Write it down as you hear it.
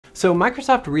So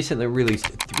Microsoft recently released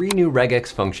 3 new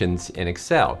regex functions in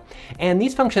Excel, and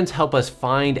these functions help us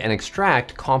find and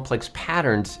extract complex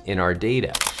patterns in our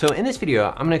data. So in this video,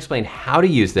 I'm gonna explain how to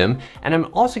use them, and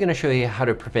I'm also gonna show you how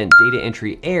to prevent data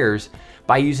entry errors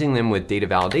by using them with data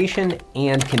validation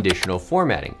and conditional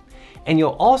formatting. And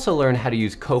you'll also learn how to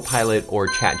use Copilot or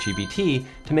ChatGPT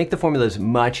to make the formulas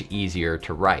much easier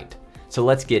to write. So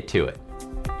let's get to it.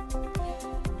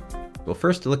 We'll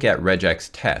first look at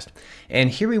REGEXTEST. And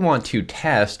here we want to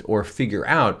test or figure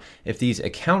out if these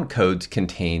account codes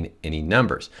contain any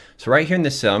numbers. So right here in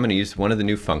this cell, I'm gonna use one of the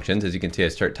new functions. As you can see, I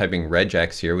start typing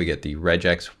regex here. We get the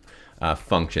regex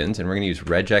functions, and we're gonna use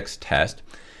REGEXTEST.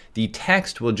 The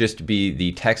text will just be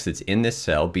the text that's in this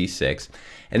cell, B6.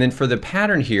 And then for the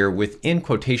pattern here, within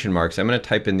quotation marks, I'm gonna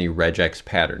type in the regex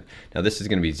pattern. Now this is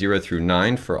gonna be 0 through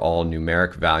 9 for all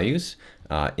numeric values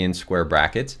in square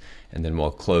brackets. And then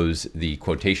we'll close the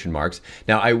quotation marks.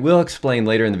 Now I will explain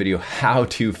later in the video how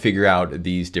to figure out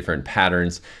these different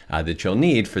patterns that you'll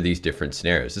need for these different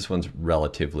scenarios. This one's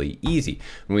relatively easy.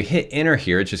 When we hit enter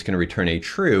here, it's just gonna return a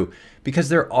true because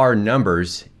there are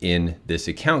numbers in this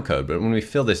account code. But when we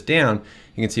fill this down,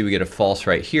 you can see we get a false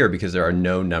right here because there are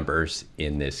no numbers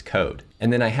in this code.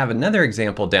 And then I have another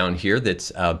example down here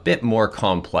that's a bit more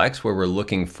complex where we're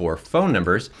looking for phone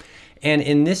numbers. And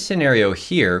in this scenario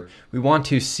here, we want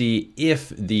to see if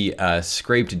the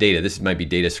scraped data, this might be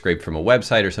data scraped from a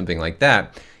website or something like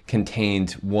that,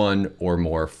 contains one or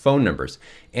more phone numbers.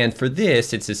 And for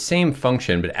this, it's the same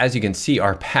function, but as you can see,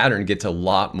 our pattern gets a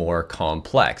lot more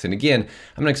complex. And again,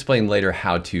 I'm gonna explain later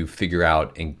how to figure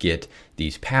out and get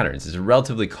these patterns. It's a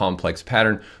relatively complex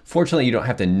pattern. Fortunately, you don't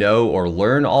have to know or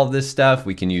learn all of this stuff.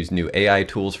 We can use new AI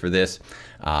tools for this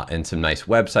and some nice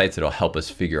websites that'll help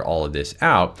us figure all of this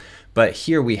out. But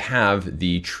here we have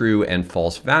the true and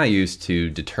false values to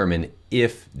determine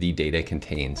if the data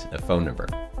contains a phone number.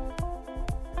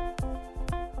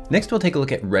 Next, we'll take a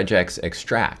look at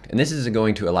REGEXEXTRACT, and this is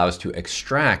going to allow us to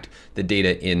extract the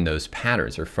data in those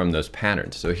patterns or from those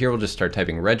patterns. So here we'll just start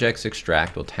typing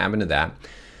REGEXEXTRACT, we'll tab into that.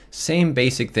 Same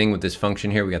basic thing with this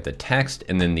function here. We got the text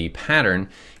and then the pattern.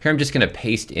 Here I'm just gonna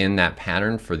paste in that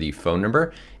pattern for the phone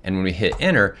number. And when we hit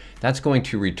enter, that's going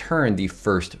to return the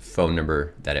first phone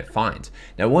number that it finds.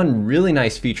 Now, one really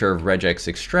nice feature of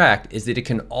REGEXEXTRACT is that it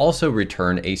can also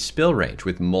return a spill range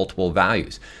with multiple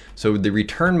values. So the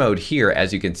return mode here,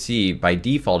 as you can see, by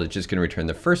default, it's just gonna return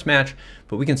the first match,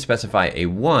 but we can specify a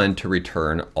 1 to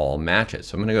return all matches.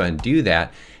 So I'm gonna go ahead and do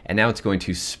that. And now it's going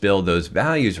to spill those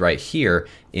values right here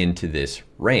into this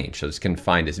range. So it's gonna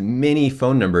find as many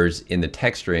phone numbers in the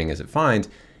text string as it finds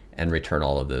and return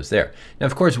all of those there. Now,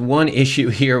 of course, one issue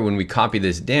here when we copy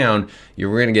this down,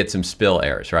 we're gonna get some spill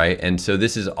errors, right? And so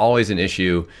this is always an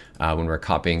issue when we're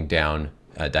copying down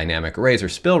dynamic arrays or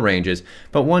spill ranges.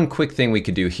 But one quick thing we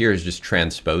could do here is just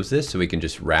transpose this. So we can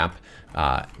just wrap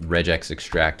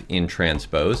REGEXEXTRACT in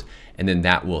transpose, and then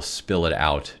that will spill it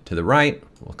out to the right.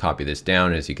 We'll copy this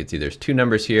down. As you can see, there's 2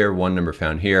 numbers here, 1 number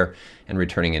found here, and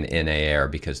returning an NA error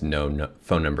because no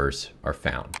phone numbers are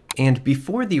found. And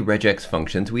before the regex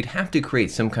functions, we'd have to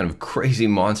create some kind of crazy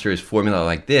monstrous formula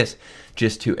like this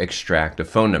just to extract a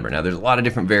phone number. Now, there's a lot of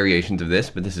different variations of this,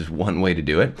 but this is one way to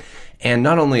do it. And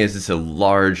not only is this a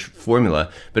large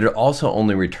formula, but it also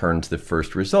only returns the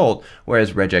first result,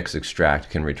 whereas REGEXEXTRACT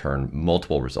can return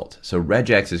multiple results. So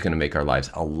regex is going to make our lives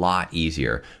a lot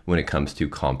easier when it comes to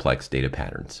complex data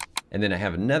patterns. And then I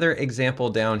have another example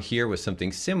down here with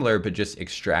something similar, but just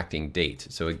extracting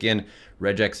dates. So again,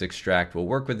 REGEXEXTRACT will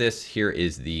work with this. Here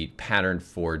is the pattern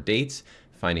for dates,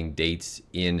 finding dates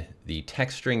in the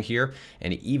text string here.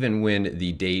 And even when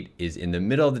the date is in the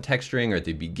middle of the text string or at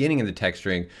the beginning of the text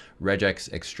string,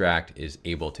 REGEXEXTRACT is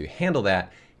able to handle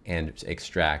that and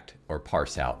extract or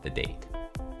parse out the date.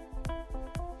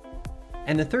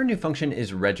 And the third new function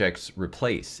is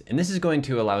REGEXREPLACE. And this is going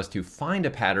to allow us to find a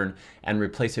pattern and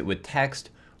replace it with text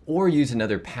or use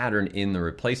another pattern in the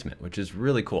replacement, which is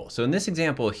really cool. So in this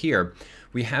example here,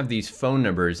 we have these phone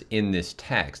numbers in this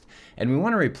text, and we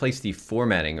want to replace the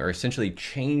formatting or essentially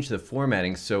change the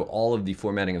formatting so all of the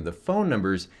formatting of the phone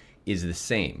numbers is the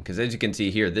same. Because as you can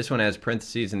see here, this one has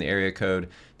parentheses in the area code,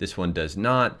 this one does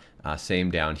not. Same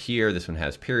down here, this one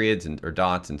has periods or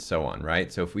dots and so on,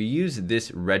 right? So if we use this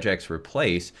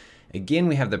REGEXREPLACE, again,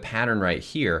 we have the pattern right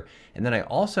here, and then I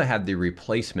also have the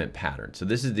replacement pattern. So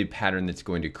this is the pattern that's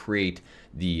going to create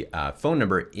the phone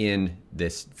number in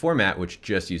this format, which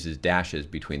just uses dashes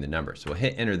between the numbers. So we'll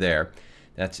hit enter there.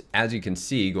 That's, as you can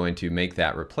see, going to make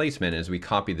that replacement. As we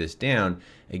copy this down,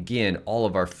 again, all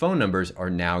of our phone numbers are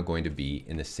now going to be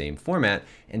in the same format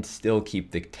and still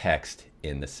keep the text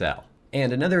in the cell.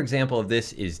 And another example of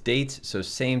this is dates. So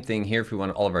same thing here. If we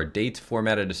want all of our dates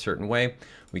formatted a certain way,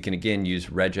 we can again use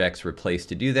REGEXREPLACE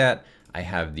to do that. I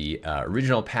have the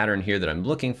original pattern here that I'm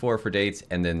looking for dates,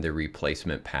 and then the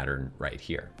replacement pattern right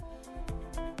here.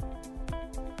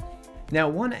 Now,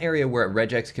 one area where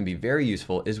regex can be very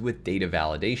useful is with data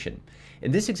validation.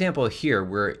 In this example here,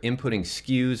 we're inputting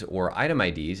SKUs or item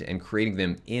IDs and creating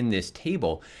them in this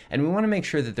table. And we want to make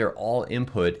sure that they're all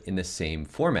input in the same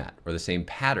format or the same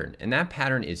pattern. And that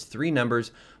pattern is 3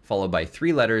 numbers followed by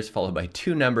 3 letters, followed by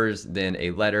 2 numbers, then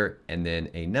a letter, and then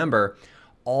a number,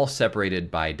 all separated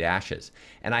by dashes.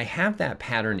 And I have that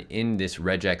pattern in this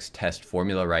regex test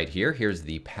formula right here. Here's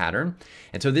the pattern.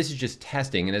 And so this is just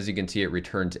testing. And as you can see, it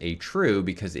returns a true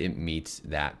because it meets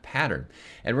that pattern.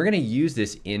 And we're going to use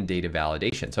this in data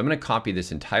validation. So I'm going to copy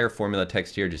this entire formula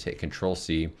text here, just hit Control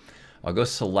C. I'll go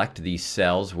select the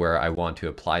cells where I want to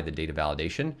apply the data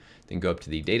validation, then go up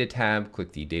to the Data tab,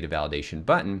 click the Data Validation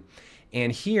button.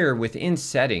 And here within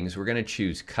settings, we're going to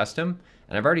choose custom.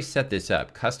 And I've already set this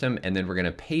up, custom, and then we're going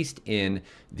to paste in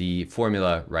the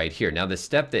formula right here. Now the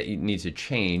step that needs to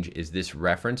change is this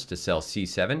reference to cell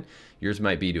C7. Yours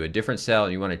might be to a different cell,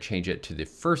 and you want to change it to the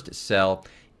first cell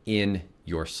in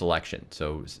your selection.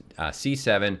 So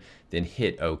C7, then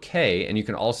hit OK. And you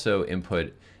can also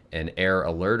input an error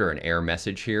alert or an error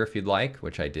message here if you'd like,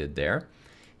 which I did there.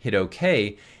 Hit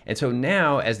OK. And so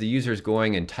now as the user is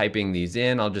going and typing these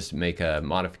in, I'll just make a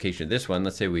modification of this one.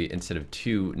 Let's say we, instead of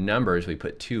 2 numbers, we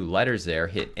put 2 letters there,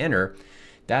 hit enter.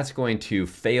 That's going to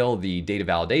fail the data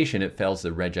validation. It fails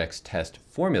the regex test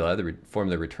formula. The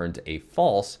formula returns a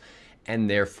false, and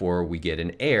therefore we get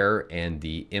an error, and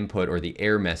the input or the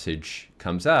error message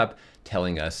comes up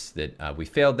telling us that we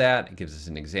failed that. It gives us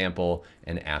an example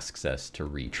and asks us to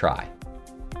retry.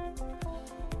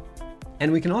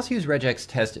 And we can also use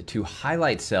REGEXTEST to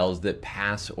highlight cells that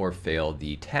pass or fail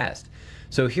the test.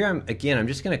 So here I'm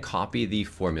just going to copy the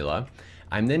formula.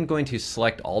 I'm then going to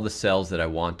select all the cells that I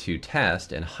want to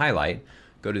test and highlight.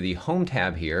 Go to the Home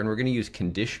tab here, and we're going to use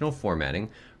Conditional Formatting.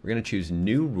 We're going to choose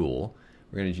New Rule.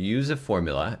 We're going to use a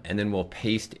formula, and then we'll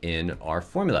paste in our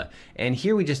formula. And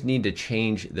here we just need to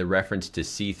change the reference to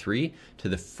C3 to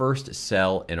the first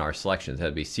cell in our selections. That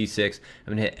would be C6.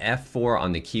 I'm going to hit F4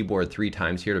 on the keyboard 3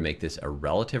 times here to make this a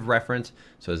relative reference.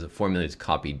 So as the formula is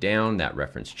copied down, that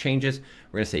reference changes.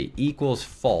 We're going to say equals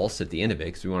false at the end of it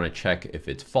because we want to check if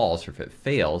it's false or if it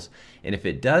fails. And if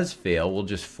it does fail, we'll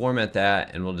just format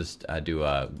that, and we'll just do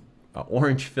a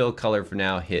orange fill color for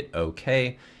now, hit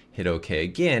OK. Hit OK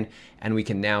again, and we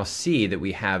can now see that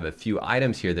we have a few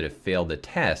items here that have failed the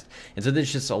test. And so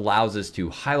this just allows us to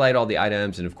highlight all the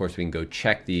items, and of course we can go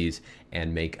check these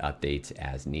and make updates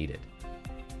as needed.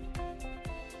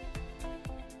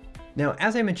 Now,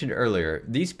 as I mentioned earlier,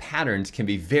 these patterns can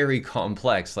be very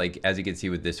complex, like as you can see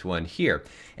with this one here.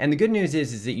 And the good news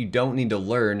is that you don't need to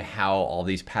learn how all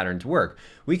these patterns work.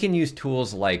 We can use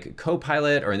tools like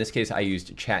Copilot, or in this case, I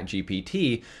used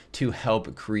ChatGPT to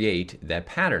help create that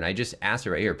pattern. I just asked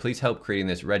it right here, please help creating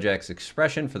this regex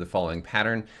expression for the following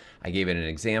pattern. I gave it an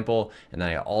example, and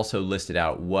then I also listed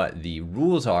out what the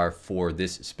rules are for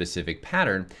this specific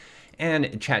pattern. And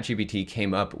ChatGPT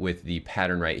came up with the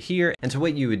pattern right here. And so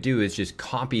what you would do is just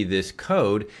copy this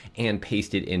code and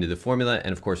paste it into the formula,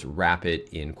 and of course wrap it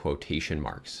in quotation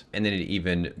marks. And then it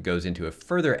even goes into a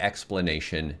further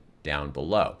explanation down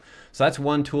below. So that's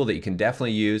one tool that you can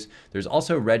definitely use. There's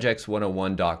also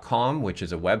regex101.com, which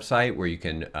is a website where you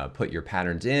can put your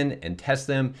patterns in and test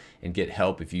them and get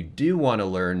help if you do want to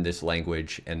learn this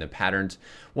language and the patterns.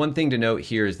 One thing to note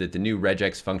here is that the new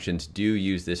regex functions do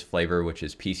use this flavor, which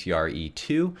is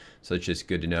PCRE2. So it's just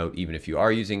good to note, even if you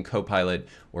are using Copilot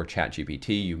or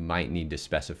ChatGPT, you might need to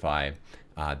specify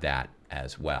that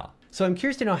as well. So I'm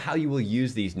curious to know how you will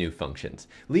use these new functions.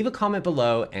 Leave a comment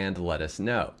below and let us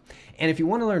know. And if you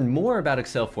want to learn more about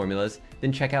Excel formulas,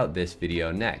 then check out this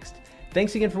video next.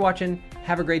 Thanks again for watching,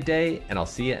 have a great day, and I'll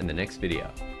see you in the next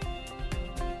video.